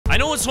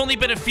know it's only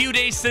been a few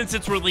days since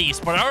its release,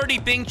 but I already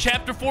think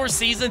Chapter 4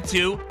 Season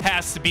 2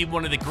 has to be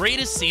one of the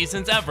greatest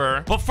seasons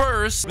ever. But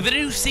first, with the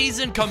new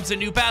season comes a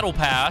new battle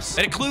pass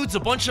that includes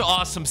a bunch of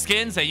awesome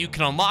skins that you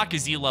can unlock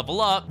as you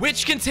level up,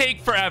 which can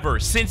take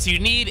forever since you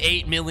need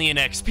 8 million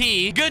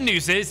XP. Good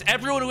news is,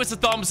 everyone who hits a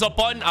thumbs up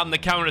button on the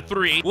count of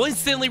 3 will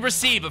instantly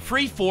receive a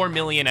free 4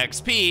 million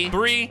XP.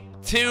 3,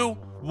 2,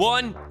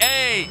 1.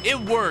 Hey, it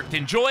worked.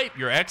 Enjoy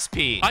your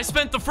XP. I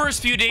spent the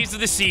first few days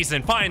of the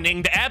season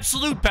finding the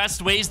absolute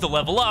best ways to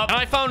level up, and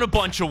I found a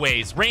bunch of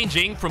ways,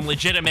 ranging from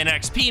legitimate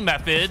XP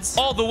methods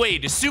all the way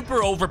to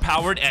super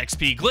overpowered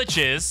XP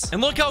glitches. And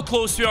look how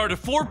close we are to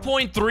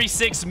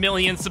 4.36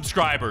 million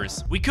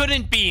subscribers. We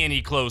couldn't be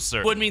any closer.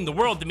 It would mean the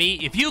world to me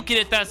if you could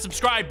hit that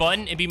subscribe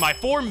button and be my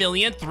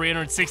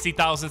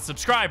 4,360,000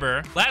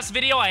 subscriber. Last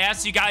video, I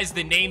asked you guys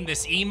to name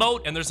this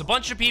emote, and there's a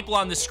bunch of people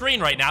on the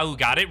screen right now who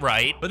got it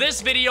right. But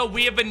this video,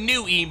 we have a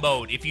new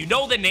emote. If you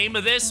know the name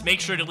of this, make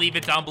sure to leave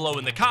it down below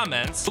in the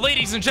comments. But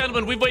ladies and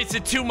gentlemen, we've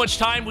wasted too much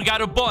time. We got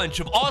a bunch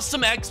of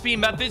awesome XP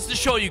methods to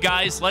show you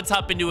guys. Let's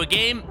hop into a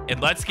game and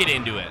let's get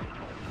into it.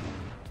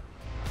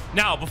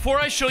 Now, before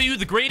I show you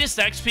the greatest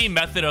XP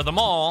method of them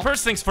all,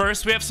 first things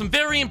first, we have some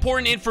very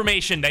important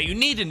information that you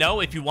need to know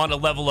if you want to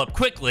level up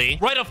quickly.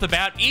 Right off the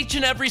bat, each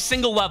and every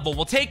single level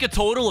will take a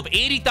total of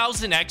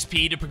 80,000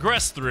 XP to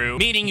progress through,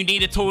 meaning you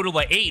need a total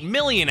of 8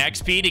 million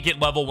XP to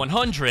get level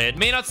 100.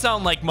 May not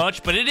sound like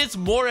much, but it is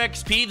more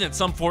XP than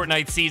some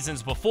Fortnite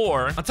seasons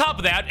before. On top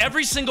of that,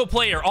 every single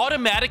player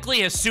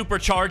automatically has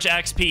supercharged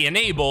XP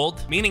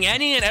enabled, meaning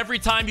any and every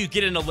time you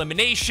get an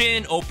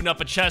elimination, open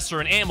up a chest or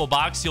an ammo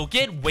box, you'll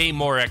get way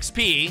more XP.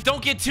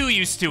 Don't get too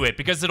used to it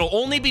because it'll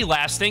only be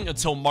lasting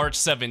until March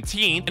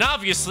 17th. And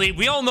obviously,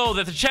 we all know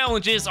that the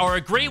challenges are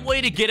a great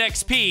way to get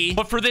XP,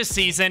 but for this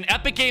season,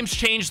 Epic Games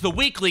changed the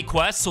weekly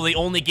quests so they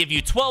only give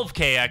you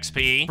 12k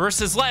XP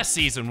versus last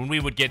season when we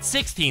would get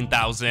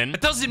 16,000. It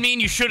doesn't mean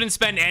you shouldn't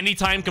spend any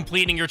time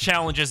completing your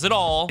challenges at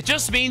all. It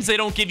just means they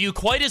don't give you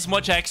quite as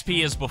much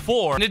XP as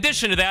before. In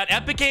addition to that,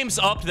 Epic Games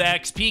upped the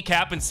XP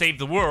cap and saved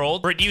the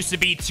world, where it used to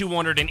be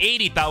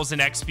 280,000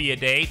 XP a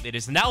day. It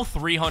is now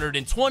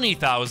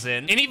 320,000.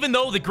 And even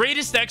though the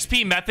greatest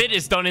XP method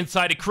is done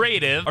inside a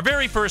creative, our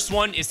very first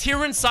one is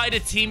here inside a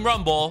Team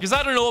Rumble, because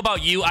I don't know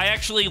about you, I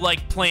actually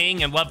like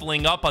playing and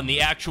leveling up on the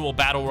actual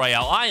Battle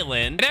Royale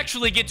island and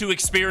actually get to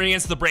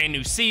experience the brand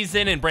new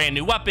season and brand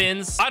new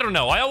weapons. I don't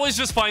know, I always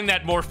just find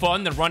that more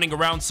fun than running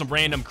around some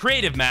random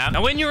creative map.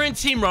 Now, when you're in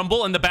Team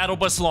Rumble and the battle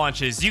bus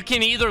launches, you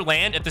can either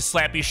land at the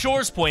Slappy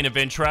Shores point of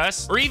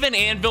interest or even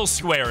Anvil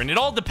Square, and it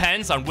all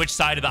depends on which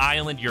side of the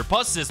island your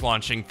bus is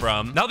launching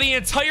from. Now, the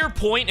entire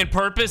point and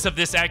purpose of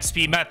this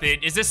XP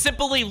method is to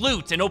simply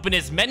loot and open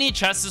as many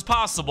chests as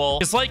possible,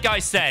 because like I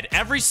said,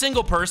 every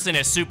single person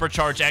has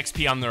supercharged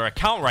XP on their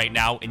account right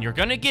now, and you're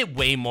gonna get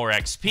way more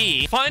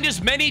XP. Find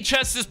as many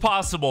chests as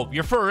possible.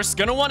 You're first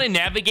gonna want to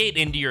navigate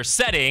into your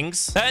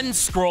settings, then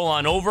scroll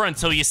on over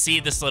until you see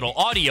this little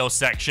audio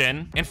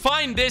section, and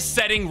find this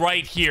setting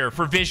right here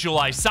for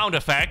visualize sound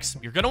effects.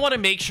 You're gonna want to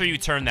make sure you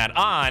turn that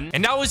on,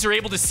 and now as you're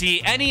able to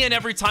see, any and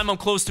every time I'm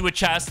close to a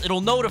chest,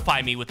 it'll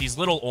notify me with these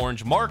little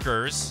orange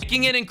markers,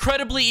 making it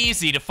incredibly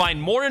easy to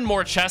find more and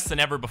more chests than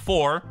ever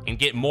before and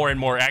get more and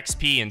more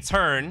XP in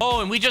turn. Oh,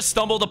 and we just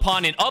stumbled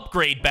upon an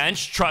upgrade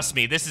bench. Trust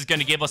me, this is going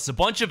to give us a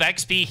bunch of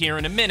XP here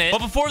in a minute.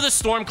 But before the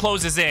storm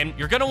closes in,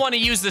 you're going to want to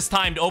use this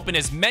time to open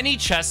as many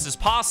chests as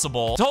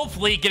possible to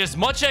hopefully get as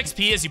much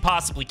XP as you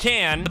possibly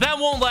can. But that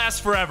won't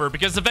last forever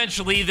because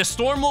eventually the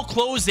storm will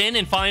close in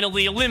and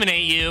finally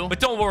eliminate you. But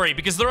don't worry,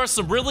 because there are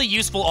some really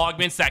useful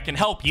augments that can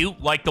help you,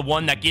 like the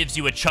one that gives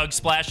you a chug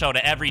splash out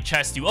of every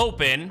chest you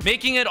open,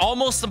 making it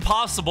almost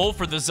impossible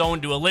for the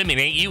zone to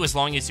eliminate you as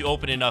long as you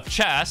open enough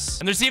chests.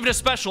 And there's even a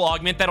special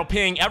augment that'll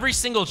ping every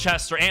single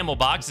chest or ammo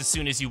box as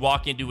soon as you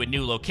walk into a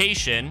new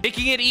location,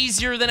 making it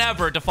easier than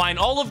ever to find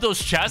all of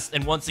those chests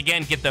and once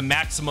again get the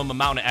maximum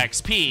amount of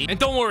XP. And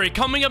don't worry,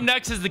 coming up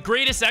next is the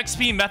greatest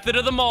XP method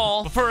of them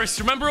all. But first,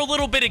 remember a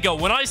little bit ago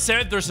when I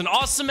said there's an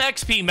awesome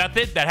XP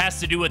method that has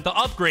to do with the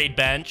upgrade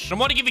bench? And I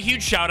want to give a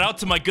huge shout out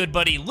to my good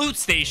buddy Loot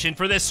Station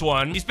for this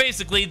one. He's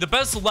basically the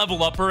best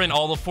level upper in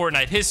all of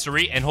Fortnite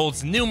history and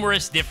holds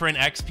numerous different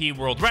XP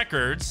world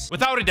records.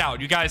 Without a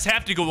doubt, you guys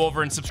have to go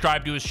over and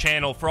subscribe to his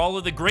channel for all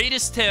of the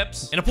greatest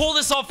tips. And to pull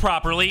this off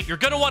properly, you're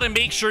gonna want to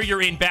make sure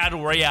you're in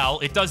Battle Royale.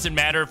 It doesn't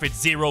matter if it's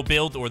zero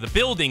build or the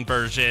building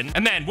version.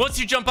 And then once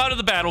you jump out of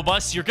the battle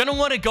bus, you're gonna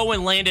want to go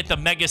and land at the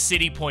Mega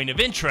City point of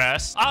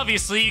interest.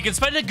 Obviously, you can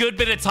spend a good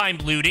bit of time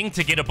looting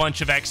to get a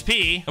bunch of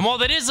XP. And while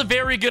that is a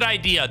very good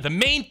idea, the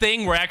main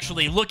thing we're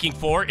actually looking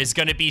for is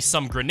gonna be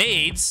some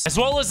grenades, as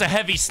well as a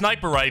heavy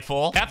sniper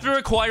rifle. After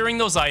acquiring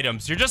those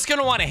items, you're just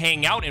gonna want to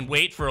hang out and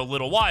wait for a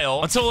little while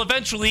while, until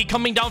eventually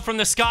coming down from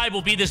the sky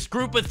will be this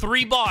group of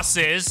 3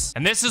 bosses.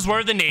 And this is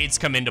where the nades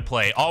come into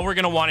play. All we're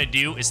gonna want to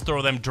do is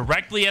throw them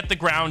directly at the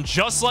ground,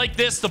 just like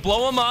this, to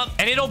blow them up,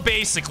 and it'll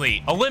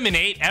basically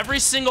eliminate every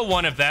single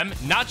one of them,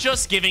 not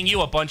just giving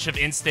you a bunch of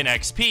instant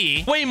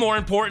XP, way more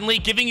importantly,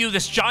 giving you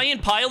this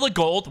giant pile of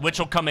gold, which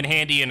will come in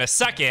handy in a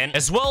second,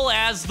 as well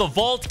as the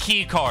vault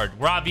key card.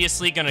 We're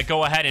obviously gonna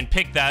go ahead and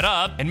pick that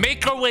up and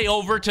make our way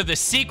over to the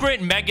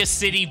secret mega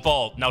city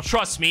vault. Now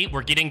trust me,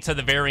 we're getting to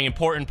the very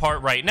important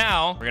part right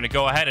now. We're gonna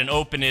go ahead and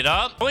open it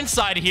up. So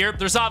inside here,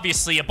 there's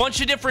obviously a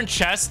bunch of different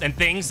chests and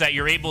things that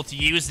you're able to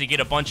use to get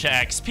a bunch of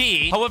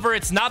XP. However,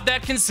 it's not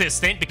that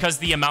consistent because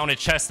the amount of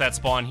chests that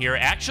spawn here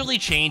actually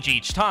change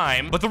each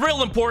time. But the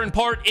real important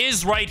part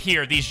is right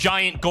here, these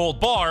giant gold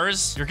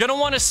bars. You're gonna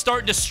want to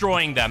start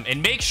destroying them,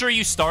 and make sure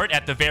you start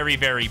at the very,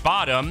 very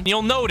bottom.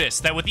 You'll notice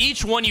that with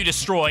each one you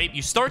destroy,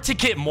 you start to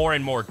get more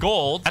and more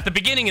gold. At the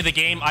beginning of the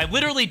game, I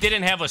literally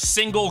didn't have a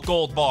single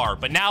gold bar,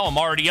 but now I'm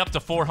already up to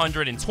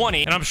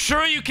 420, and I'm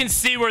sure you can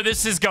see where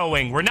this is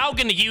going. We're now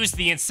going to use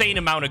the insane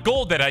amount of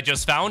gold that I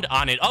just found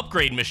on an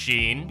upgrade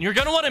machine. You're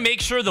going to want to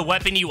make sure the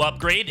weapon you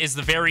upgrade is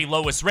the very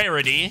lowest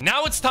rarity.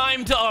 Now it's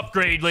time to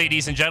upgrade,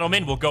 ladies and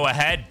gentlemen. We'll go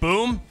ahead,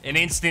 boom, an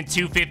instant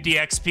 250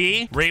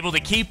 XP. We're able to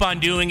keep on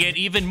doing it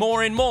even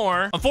more and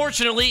more.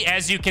 Unfortunately,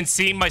 as you can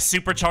see, my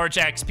supercharged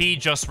XP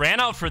just ran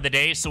out for the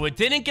day, so it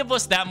didn't give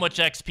us that much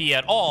XP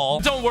at all.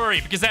 Don't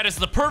worry, because that is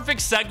the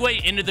perfect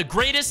segue into the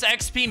greatest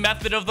XP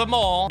method of them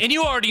all, and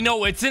you already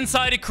know it's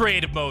inside of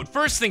creative mode.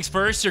 First things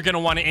first, you're going to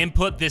want to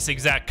input this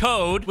exact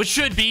code, which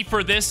should be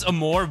for this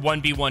Amore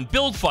 1v1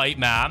 build fight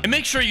map, and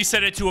make sure you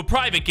set it to a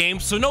private game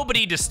so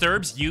nobody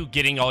disturbs you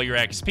getting all your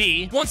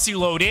XP. Once you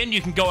load in,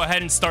 you can go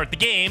ahead and start the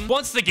game.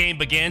 Once the game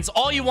begins,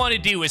 all you want to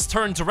do is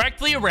turn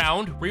directly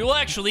around, where you'll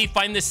actually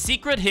find this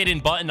secret hidden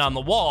button on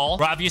the wall.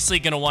 We're obviously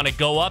going to want to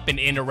go up and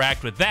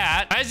interact with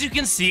that. As you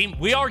can see,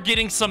 we are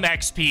getting some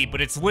XP,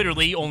 but it's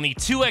literally only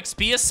 2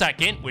 XP a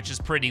second, which is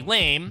pretty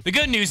lame. The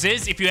good news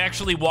is, if you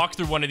actually walk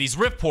through one of these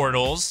rift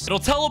portals, it'll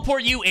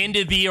teleport you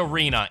into the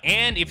arena.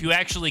 And if you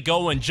actually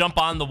go and jump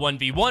on the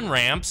 1v1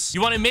 ramps,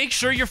 you want to make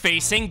sure you're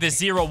facing the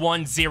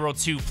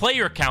 0102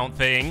 player count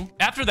thing.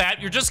 After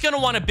that, you're just going to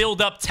want to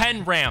build up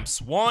 10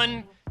 ramps.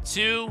 1,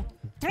 2,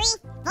 3,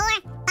 4,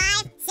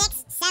 5,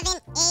 6,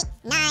 7, 8,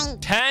 9,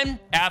 10.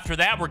 After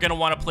that, we're going to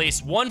want to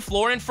place 1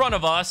 floor in front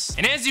of us.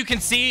 And as you can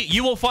see,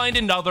 you will find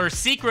another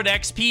secret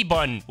XP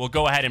button. We'll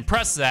go ahead and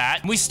press that.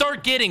 And we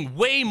start getting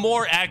way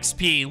more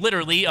XP,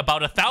 literally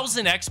about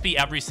 1,000 XP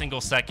every single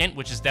second,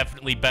 which is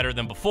definitely better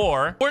than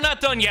before. We're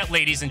not done yet,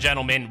 ladies and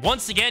gentlemen.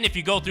 Once again, if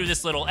you go through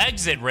this little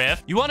exit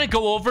rift, you want to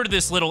go over to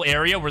this little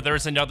area where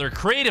there's another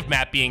creative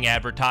map being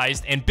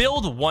advertised and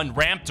build 1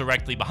 ramp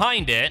directly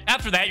behind it.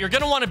 After that, you're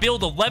going to want to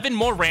build 11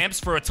 more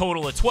ramps for a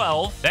total of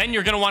 12. Then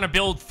you're going to want to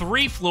build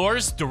 3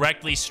 floors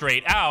directly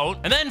straight out,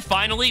 and then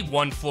finally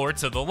 1 floor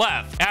to the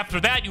left. After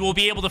that, you will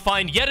be able to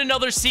find yet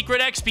another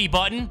secret XP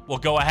button. We'll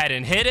go ahead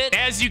and hit it.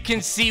 As you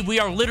can see, we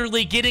are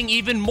literally getting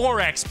even more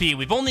XP.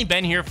 We've only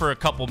been here for a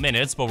couple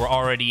minutes, but we're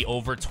already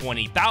over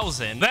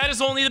 20,000. That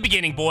is only the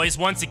beginning, boys.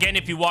 Once again,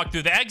 if you walk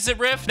through the exit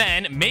rift,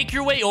 then make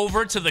your way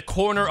over to the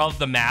corner of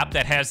the map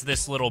that has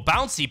this little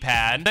bouncy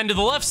pad. Then to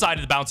the left side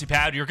of the bouncy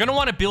pad, you're going to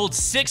want to build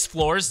 6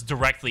 floors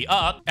directly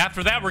up.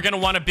 After that, we're going to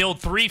want to build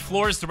 3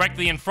 floors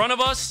directly in front of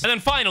us, and then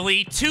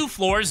finally 2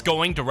 floors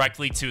going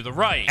directly to the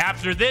right.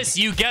 After this,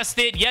 you guessed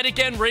it, yet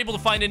again, we're able to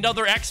find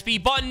another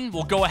XP button.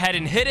 We'll go ahead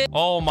and hit it.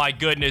 Oh my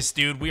goodness,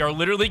 dude. We are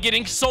literally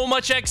getting so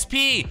much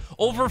XP.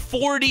 Over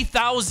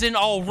 40,000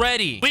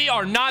 already. We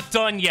are not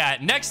done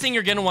yet. Next thing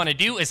you're going to want to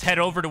do is head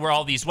over to where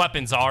all these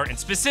weapons are and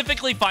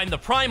specifically find the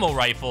primal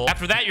rifle.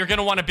 After that, you're going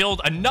to want to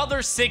build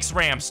another 6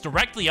 ramps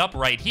directly up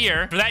right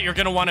here. After that, you're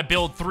going to want to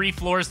build 3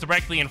 floors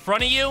directly in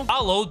front of you,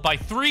 followed by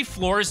 3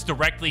 floors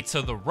directly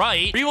to the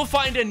right, where you will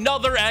find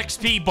another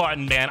XP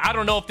button, man. I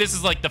don't know if this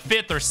is like the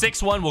 5th or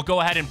 6th one. We'll go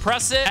ahead and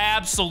press it.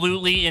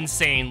 Absolutely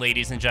insane,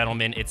 ladies and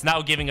gentlemen. It's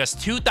now giving us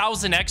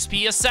 2,000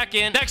 XP a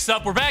second. Next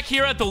up, we're back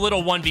here at the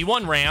little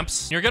 1v1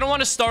 ramps. You're going to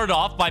want to start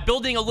off by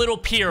building a little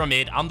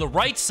pyramid on the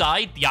right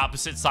side, the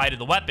opposite side of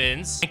the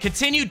weapons, and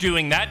continue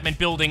doing that and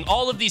building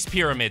all of these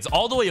pyramids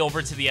all the way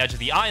over to the edge of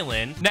the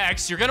island.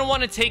 Next, you're going to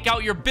want to take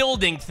out your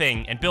building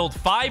thing and build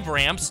 5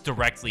 ramps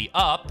directly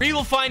up, where you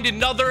will find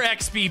another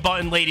XP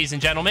button, ladies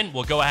and gentlemen.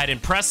 We'll go ahead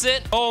and press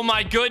it. Oh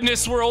my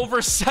goodness, we're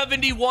over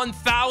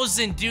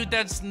 71,000, dude.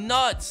 That's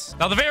nuts.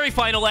 Now, the very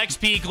final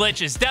XP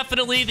glitch is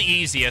definitely the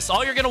easiest.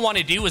 All you're going to want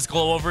to do is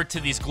glow over to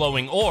these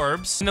glowing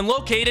orbs, and then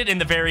located in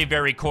the very,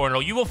 very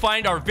corner, you will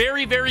find our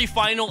very, very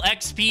final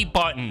XP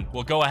button.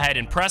 We'll go ahead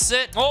and press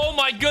it. Oh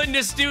my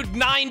goodness, dude,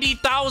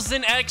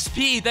 90,000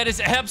 XP. That is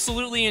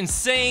absolutely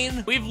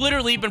insane. We've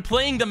literally been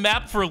playing the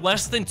map for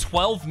less than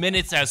 12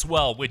 minutes as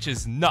well, which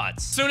is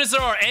nuts. As soon as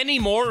there are any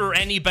more or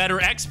any better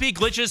XP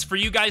glitches for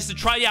you guys to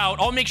try out,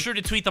 I'll make sure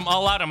to tweet them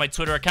all out on my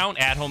Twitter account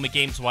at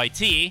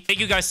HomeGamesYT. Thank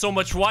you guys so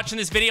much for watching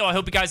this video. I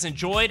hope you guys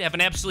enjoyed. Have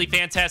an absolutely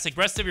fantastic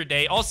rest of your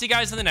day. I'll see you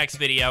guys in the next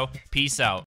video. Peace out.